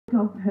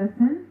dog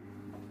person,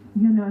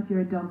 you'll know if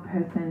you're a dog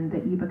person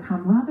that you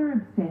become rather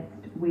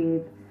obsessed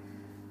with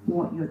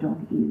what your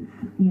dog is.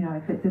 You know,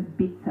 if it's a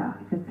bitzer,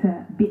 if it's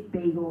a bit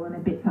beagle and a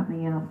bit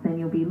something else, then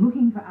you'll be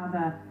looking for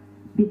other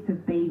bits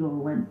of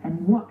beagle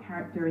and what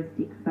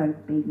characteristics those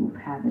beagles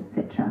have,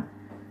 etc.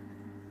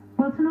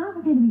 Well, tonight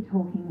we're going to be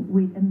talking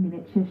with a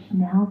miniature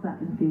schnauzer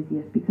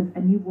enthusiast because a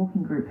new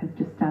walking group has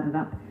just started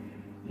up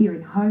here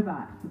in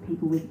Hobart for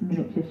people with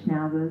miniature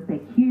schnauzers.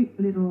 They're cute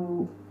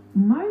little,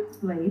 they're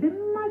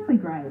mostly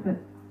grey, but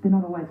they're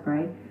not always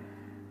grey,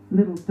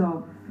 little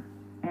dogs.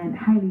 And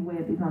Hayley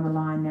Webb is on the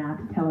line now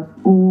to tell us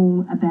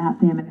all about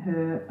them and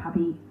her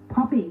puppy,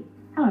 Poppy.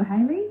 Hello,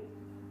 Hayley.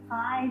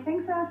 Hi,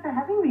 thanks so much for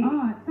having me.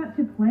 Oh, it's such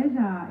a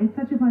pleasure. It's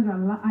such a pleasure.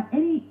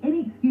 Any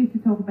excuse to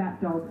talk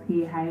about dogs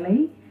here,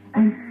 Hayley.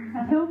 And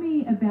tell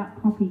me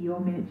about Poppy, your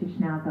miniature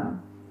schnauzer.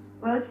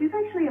 Well, she's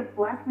actually a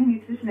black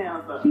miniature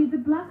schnauzer. She's a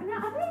black.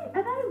 Now,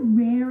 are they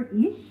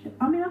rare-ish?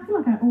 I mean, I feel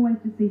like I always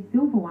just see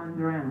silver ones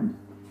around.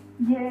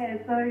 Yeah,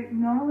 so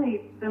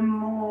normally the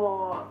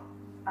more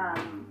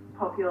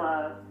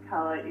popular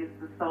colour is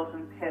the salt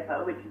and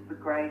pepper, which is the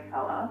grey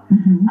colour.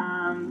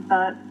 Mm-hmm.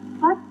 But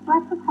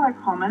blacks are quite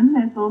common.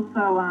 There's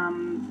also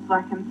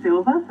black and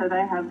silver, so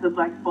they have the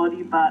black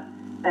body, but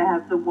they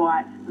have the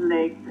white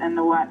legs and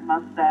the white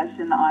moustache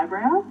and the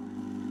eyebrows.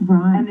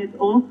 Right. And there's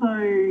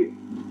also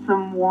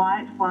some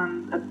white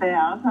ones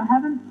about. I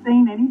haven't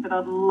seen any, but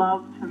I'd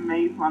love to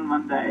meet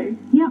one day.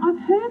 Yeah, I've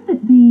heard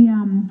that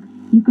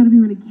you've got to be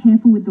really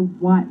careful with the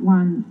white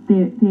ones.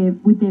 They're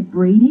with their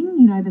breeding,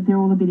 you know, that they're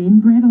all a bit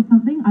inbred or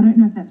something. I don't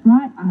know if that's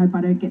right. I hope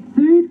I don't get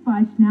sued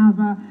by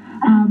schnauzer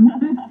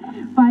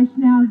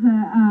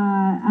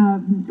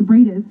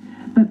breeders.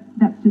 But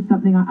that's just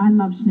something I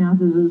love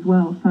schnauzers as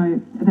well.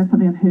 So that's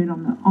something I've heard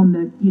on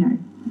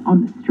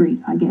the street,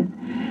 I guess.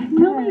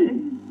 Tell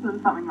me.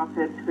 It's something I've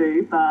heard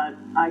too, but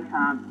I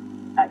can't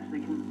actually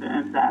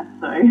confirm that.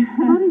 So.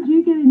 How did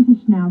you get into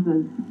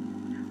schnauzers?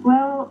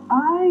 Well,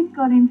 I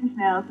got into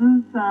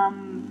schnauzers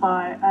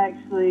I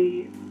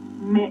actually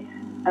met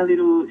a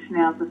little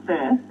schnauzer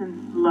first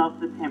and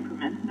loved the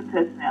temperament and the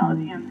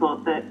personality and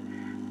thought that,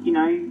 you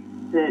know,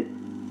 that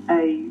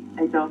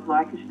a dog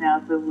like a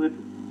schnauzer would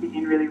fit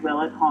in really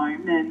well at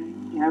home.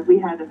 And, you know, we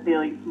had a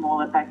fairly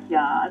smaller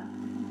backyard,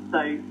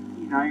 so,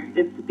 you know,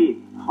 it's a bit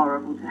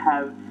horrible to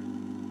have,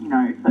 you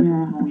know, such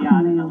a small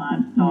yard and a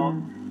large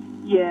dog.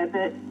 Yeah,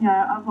 but, you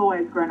know, I've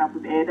always grown up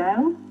with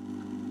Airedales.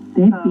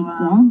 They're big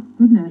dogs,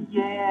 goodness.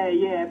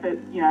 Yeah, but,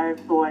 you know,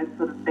 I've always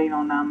sort of been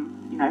on,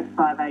 you know,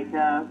 5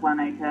 acre, 1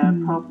 acre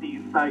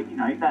properties, so, you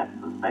know, that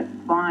sort of space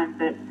is fine.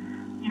 But,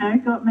 you know,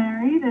 got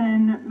married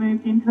and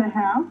moved into a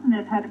house and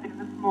it had a bit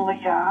of a smaller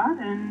yard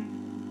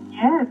and,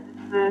 yeah,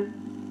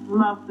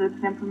 love the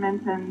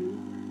temperament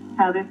and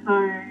how they're so,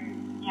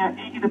 you know,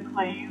 eager to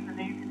please and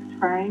easy to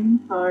train,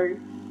 so,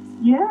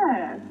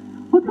 yeah.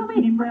 Well, tell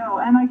me. Well,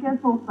 and I guess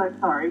also,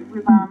 we've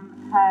we've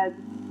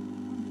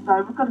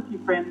got a few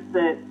friends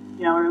that,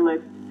 you know, are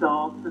allergic to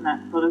dogs and that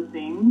sort of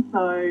thing.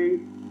 So,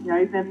 you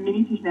know, the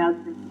miniature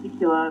schnauzers in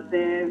particular,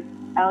 they're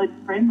allergy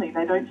friendly.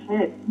 They don't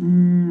shed.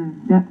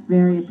 That's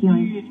very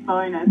appealing. Huge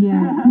bonus.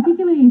 Yeah,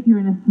 particularly if you're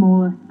in a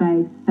smaller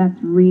space,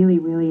 that's really,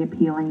 really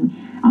appealing.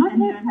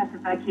 And you don't have to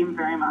vacuum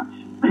very much.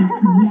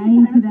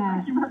 Yay for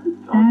that.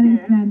 That is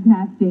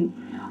fantastic.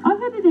 I've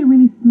heard that they're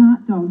really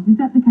smart dogs. Is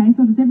that the case,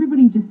 or does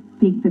everybody just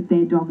think that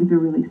their dog is a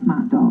really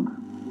smart dog?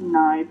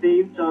 No,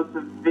 these dogs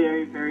are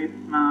very, very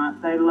smart.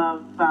 They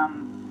love,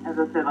 as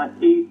I said, like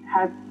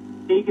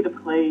eager to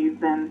please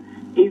and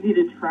easy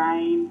to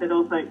train, but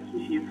also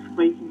she's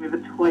squeaking with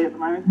a toy at the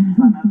moment.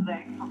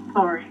 I'm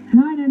sorry.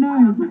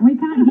 No. We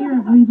can't hear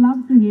it. We'd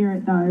love to hear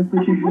it though, if we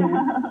could hear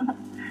it.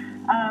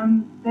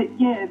 But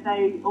yeah,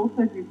 they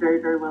also do very,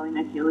 very well in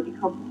agility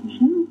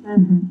competitions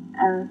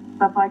and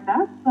stuff like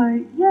that.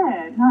 So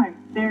yeah, no,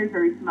 very,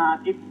 very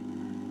smart. If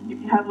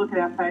you have a look at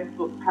our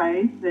Facebook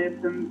page, there's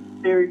some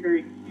very,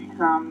 very cute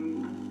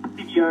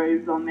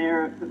videos on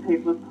there that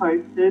people have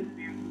posted,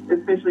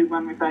 especially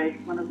one with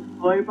one of the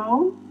slow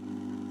bowls,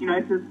 you know,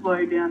 to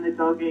slow down the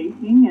dog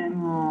eating.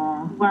 And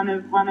one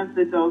of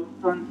the dogs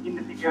in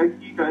the video,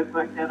 Hugo's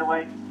worked out a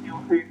way to still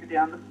hoover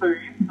down the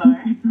food. So.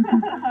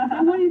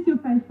 And what is your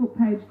Facebook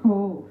page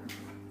called?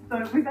 So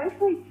we've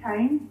actually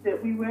changed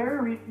it. We were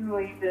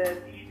originally the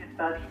Theatre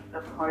Studies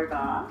of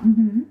Hobart,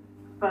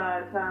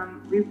 but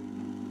we've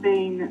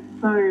been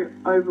so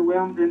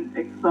overwhelmed and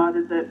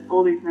excited that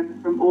all these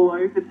members from all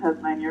over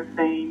Tasmania have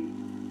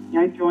been, you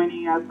know,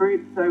 joining our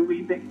group. So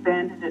we've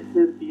expanded it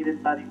to the Theatre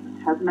Studies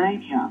of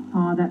Tasmania.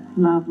 Oh, that's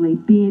lovely.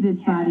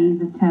 Bearded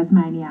Buddies of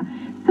Tasmania.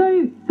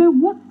 So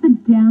what's the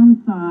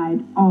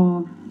downside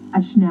of a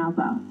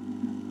schnauzer?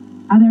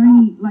 Are there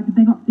any, like, have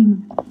they got things,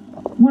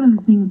 what are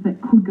the things that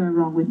could go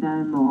wrong with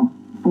them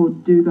or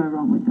do go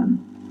wrong with them?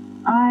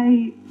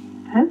 I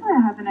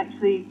personally haven't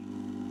actually,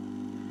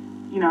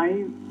 you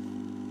know,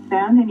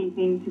 found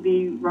anything to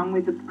be wrong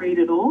with the breed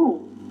at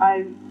all.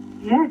 I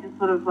just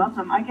sort of love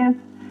them. I guess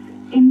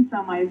in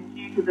some ways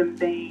due to them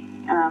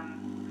being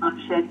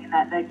non-shedding, in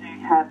that they do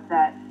have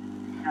that,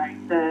 you know,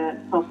 the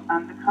soft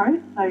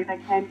undercoat, so they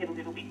can get a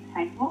little bit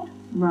tangled.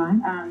 Right.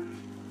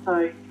 So,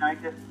 you know,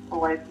 just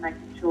always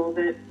making sure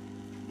that,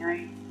 you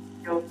know,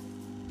 you're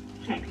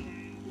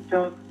keeping your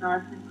dogs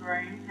nice and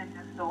groomed and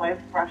just always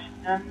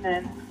brushing them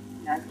and,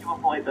 you know, to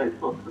avoid those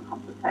sorts of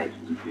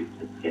complications with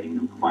just getting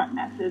them quite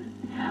matted.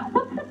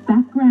 What's the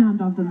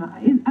background of them?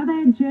 Are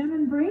they a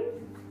German breed?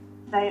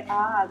 They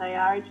are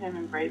a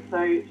German breed. So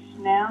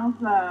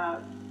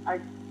Schnauzer, I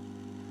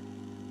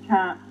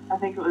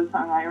think it was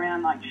something like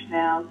around like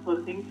Schnauz sort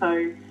of thing.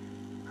 So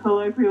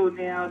colloquial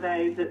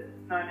nowadays it's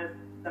known as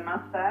the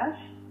mustache.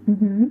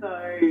 Mm-hmm.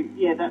 So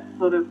yeah, that's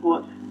sort of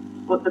what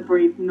the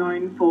breed's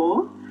known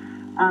for.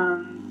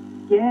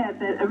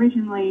 That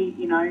originally,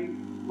 you know,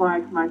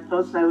 like most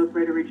dogs, they were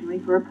bred originally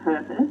for a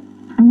purpose.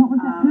 And what was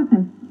that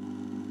purpose?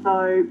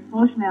 So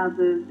for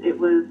Schnauzers, it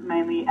was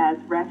mainly as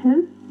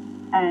ratters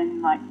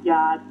and like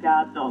yard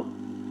guard dogs.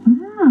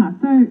 Ah,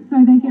 so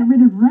they get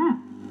rid of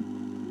rats.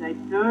 They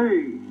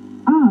do.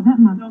 Oh, that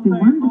must be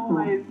wonderful.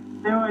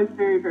 They're always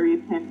very, very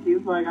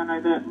attentive. Like I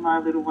know that my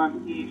little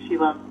one here, she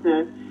loves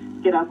to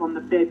get up on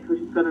the bed because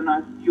she's got a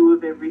nice view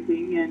of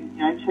everything and,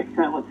 you know, checks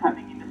out what's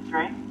happening in the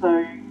street. So,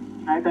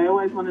 you know, they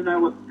always want to know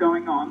what's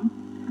going on.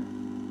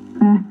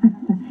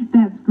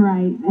 That's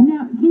great.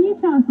 Now, can you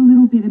tell us a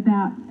little bit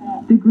about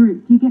the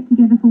group? Do you get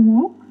together for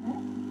walks?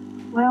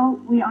 Well,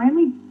 we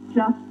only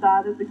just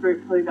started the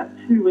group probably about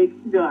 2 weeks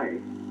ago,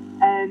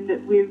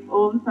 and we've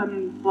all of a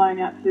sudden blown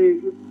out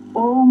to, we've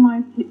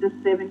almost hit the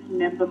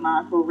 70-member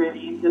mark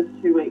already in just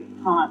 2 weeks'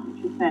 time,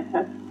 which is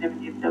fantastic. Never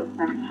did that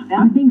so much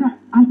now. I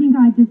think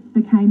I just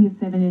became your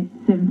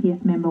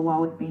 70th member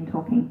while we've been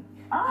talking.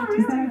 Oh,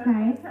 really? Is that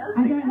okay?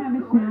 I don't have a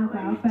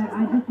schnauzer,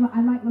 but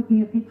I like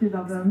looking at pictures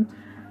of them.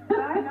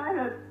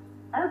 No,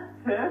 that's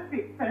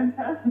perfect,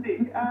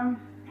 fantastic.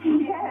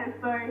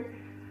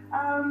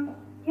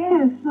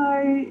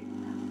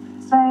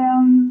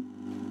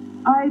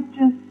 I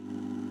just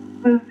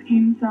was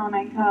in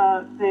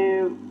Salamanca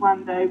there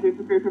one day with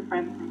a group of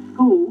friends from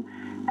school,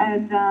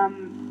 and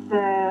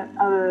the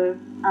other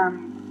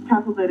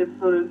couple that have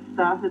sort of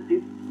started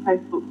this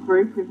Facebook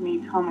group with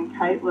me, Tom and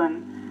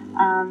Caitlin,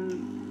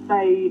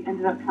 they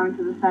ended up coming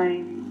to the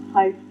same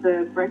place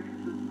for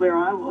breakfast as where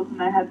I was, and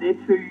they had their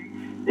two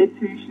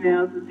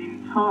schnauzers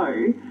in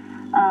tow.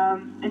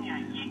 And you know,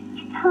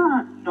 you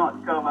can't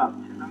not go up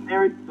to them.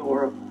 They're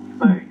adorable.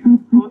 So of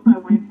course I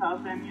went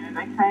up and, you know,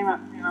 they came up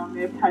to me and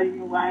they're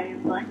patting away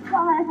and like,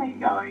 hi, how you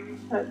going?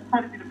 So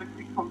had a bit of a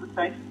quick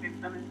conversation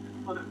with them and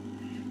just sort of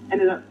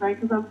ended up saying,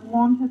 because I've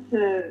wanted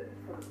to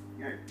sort of,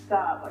 you know,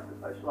 start like a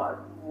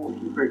socialised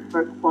walking group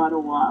for quite a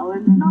while,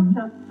 and not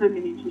just the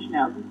miniature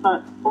schnauzers,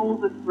 but all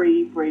the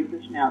three breeds of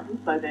schnauzers.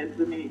 So there's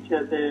the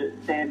miniature, the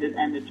standard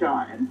and the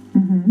giant.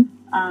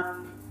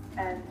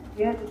 And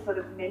yeah, just sort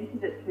of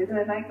mentioned it to them,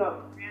 and they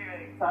got really,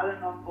 really excited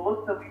and on board.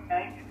 So we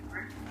named this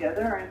group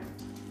together,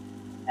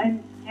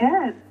 and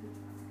yeah, it's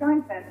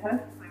going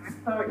fantastically. We're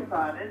so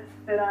excited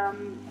that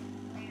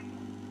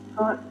we've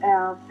got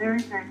our very,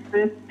 very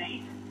first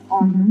meet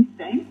on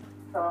the 15th,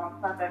 so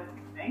on Sunday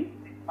the 15th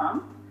this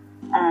month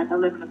at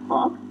 11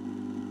 o'clock,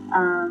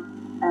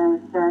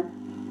 and that's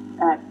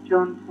at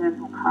John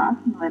Turnbull Park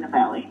in Lenna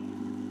Valley.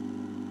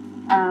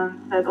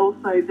 But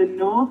also the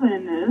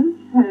Northerners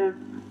have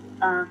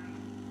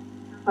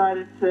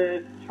decided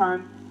to try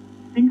and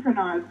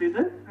synchronise with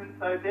us, and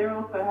so they're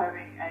also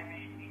having a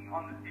meeting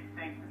on the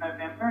 15th of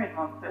November in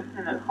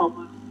Launceston at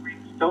Hobler's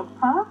Ridge Dog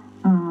Park.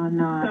 Oh,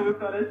 nice. So we've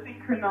got a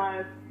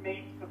synchronised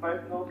meet for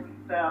both North and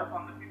South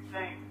on the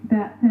 15th.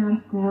 That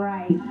sounds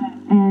great.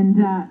 And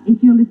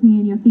if you're listening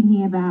and you're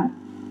thinking about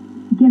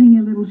getting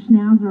a little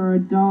schnauzer or a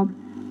dog,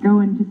 go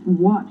and just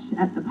watch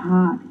at the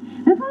park.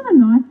 That's one of the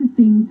nicest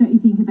things, don't you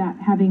think, about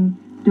having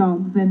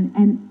dogs, and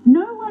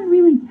no one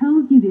really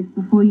tells you this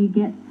before you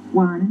get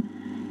one,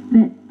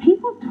 that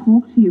people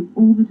talk to you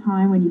all the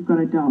time when you've got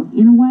a dog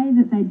in a way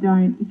that they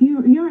don't. If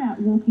you're out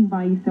walking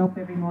by yourself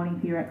every morning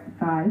for your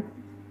exercise,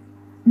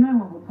 no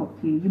one will talk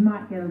to you. You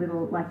might get a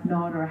little like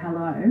nod or a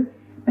hello,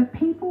 but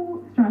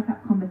people strike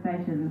up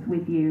conversations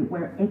with you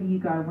wherever you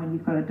go when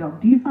you've got a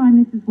dog. Do you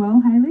find this as well,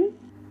 Hayley?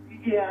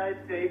 Yeah, I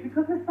do,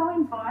 because they're so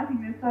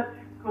inviting. They're such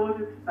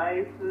gorgeous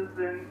faces,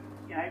 and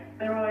you know,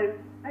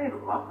 they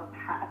love a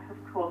pat.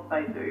 Of course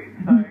they do.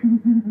 So.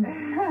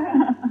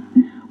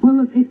 Well,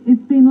 look,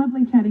 it's been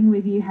lovely chatting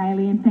with you,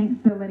 Hayley, and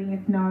thanks for letting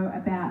us know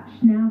about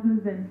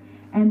schnauzers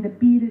and the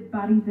bearded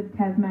buddies of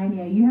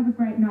Tasmania. You have a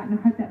great night, and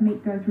I hope that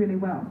meet goes really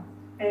well.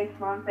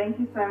 Excellent. Thank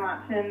you so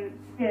much. And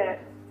yeah,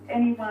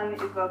 anyone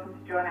is welcome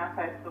to join our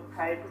Facebook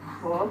page,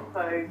 of course.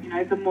 So, you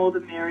know, the more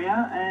the merrier.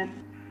 And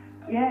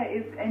yeah,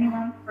 if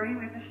anyone's free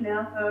with a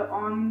schnauzer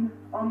on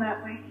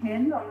that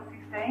weekend, on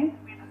the 15th,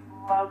 we'd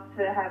love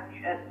to have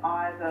you at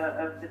either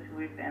of the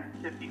two events.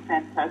 It'd be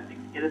fantastic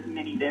to get as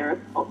many there as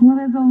possible. Well,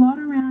 there's a lot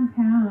around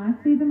town.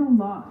 I see them a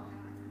lot.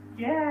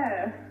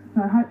 Yeah.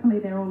 So hopefully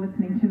they're all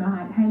listening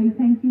tonight. Hayley,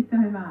 thank you so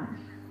much.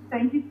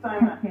 Thank you so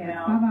much,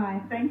 Mel.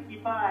 Bye-bye. Thank you.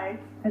 Bye.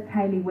 That's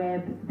Hayley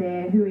Webb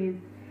there, who is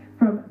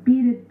from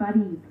Bearded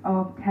Buddies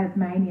of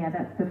Tasmania.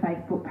 That's the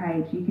Facebook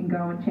page. You can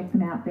go and check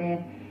them out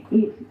there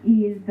It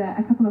is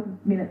a couple of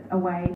minutes away